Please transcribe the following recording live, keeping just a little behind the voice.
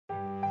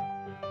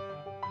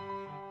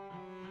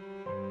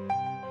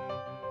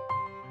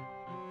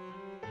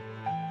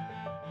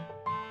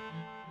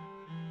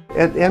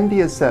At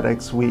MD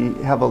Aesthetics, we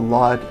have a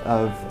lot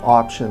of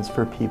options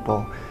for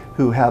people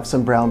who have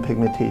some brown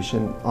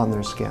pigmentation on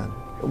their skin.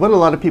 What a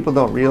lot of people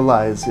don't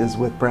realize is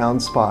with brown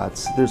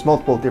spots, there's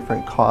multiple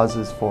different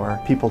causes for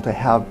people to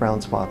have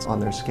brown spots on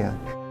their skin.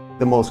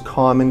 The most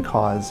common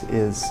cause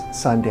is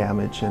sun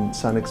damage and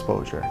sun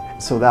exposure.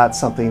 So that's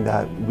something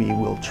that we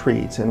will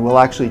treat, and we'll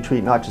actually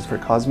treat not just for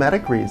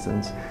cosmetic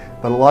reasons,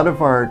 but a lot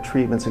of our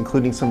treatments,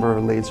 including some of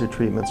our laser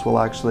treatments, will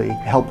actually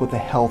help with the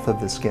health of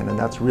the skin, and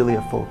that's really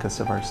a focus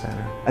of our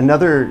center.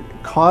 Another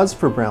cause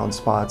for brown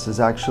spots is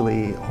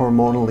actually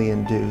hormonally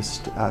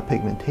induced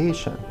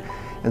pigmentation.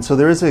 And so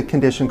there is a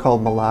condition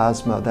called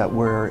melasma that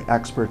we're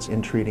experts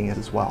in treating it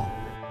as well.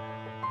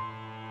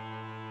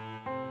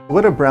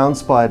 What a brown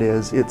spot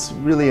is, it's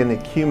really an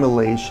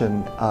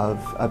accumulation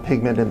of a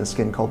pigment in the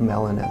skin called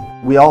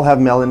melanin. We all have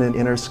melanin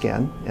in our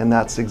skin, and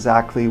that's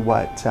exactly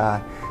what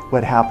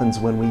happens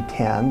when we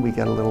tan. We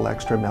get a little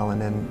extra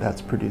melanin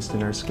that's produced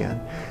in our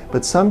skin.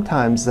 But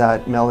sometimes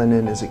that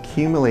melanin is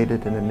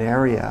accumulated in an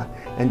area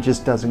and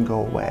just doesn't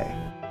go away.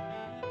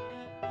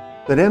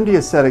 At MD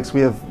Aesthetics, we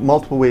have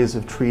multiple ways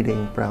of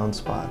treating brown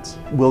spots.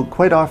 We'll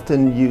quite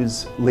often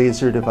use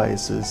laser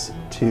devices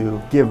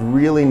to give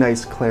really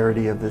nice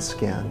clarity of the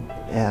skin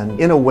and,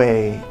 in a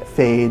way,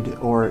 fade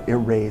or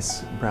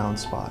erase brown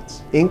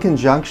spots. In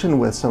conjunction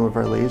with some of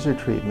our laser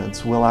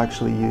treatments, we'll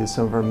actually use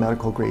some of our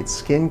medical grade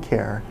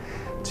skincare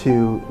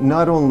to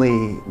not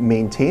only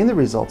maintain the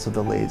results of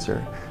the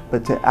laser,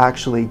 but to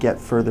actually get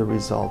further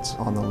results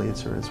on the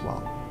laser as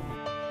well.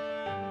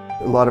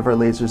 A lot of our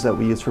lasers that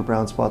we use for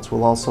brown spots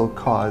will also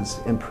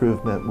cause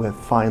improvement with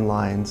fine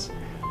lines,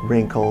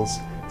 wrinkles,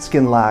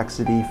 skin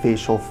laxity,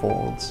 facial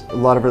folds. A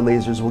lot of our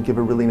lasers will give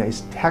a really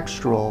nice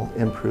textural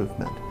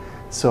improvement.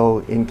 So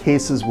in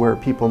cases where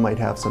people might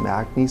have some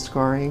acne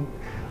scarring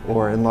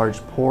or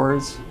enlarged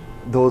pores,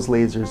 those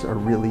lasers are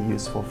really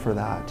useful for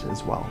that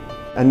as well.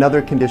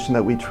 Another condition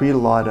that we treat a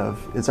lot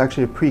of is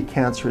actually a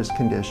precancerous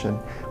condition,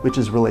 which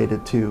is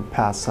related to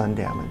past sun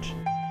damage.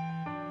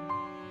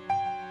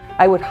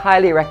 I would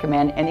highly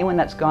recommend anyone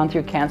that's gone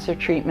through cancer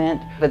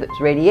treatment, whether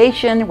it's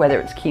radiation, whether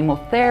it's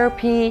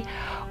chemotherapy,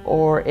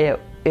 or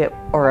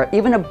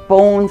even a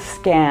bone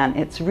scan.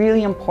 It's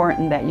really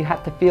important that you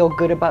have to feel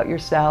good about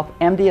yourself.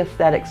 MD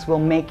Aesthetics will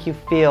make you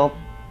feel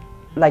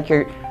like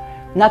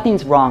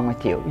nothing's wrong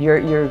with you.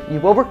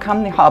 You've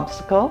overcome the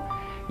obstacle.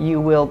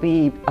 You will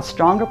be a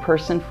stronger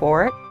person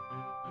for it.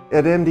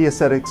 At MD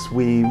Aesthetics,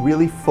 we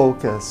really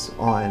focus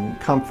on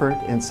comfort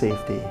and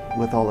safety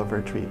with all of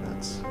our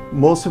treatments.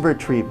 Most of our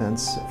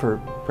treatments for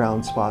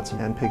brown spots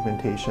and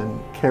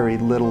pigmentation carry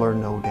little or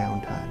no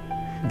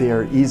downtime. They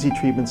are easy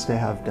treatments to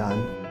have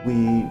done.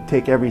 We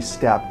take every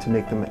step to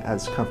make them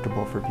as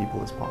comfortable for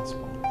people as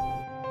possible.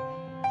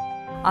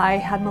 I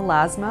had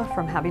melasma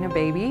from having a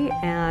baby,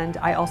 and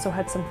I also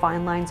had some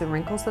fine lines and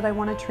wrinkles that I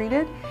wanted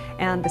treated,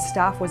 and the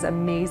staff was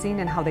amazing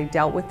in how they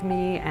dealt with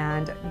me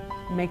and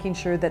making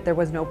sure that there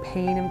was no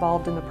pain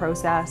involved in the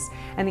process.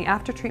 And the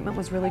after treatment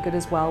was really good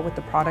as well with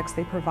the products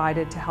they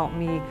provided to help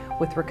me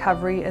with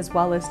recovery as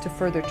well as to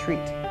further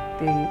treat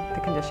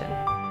the condition.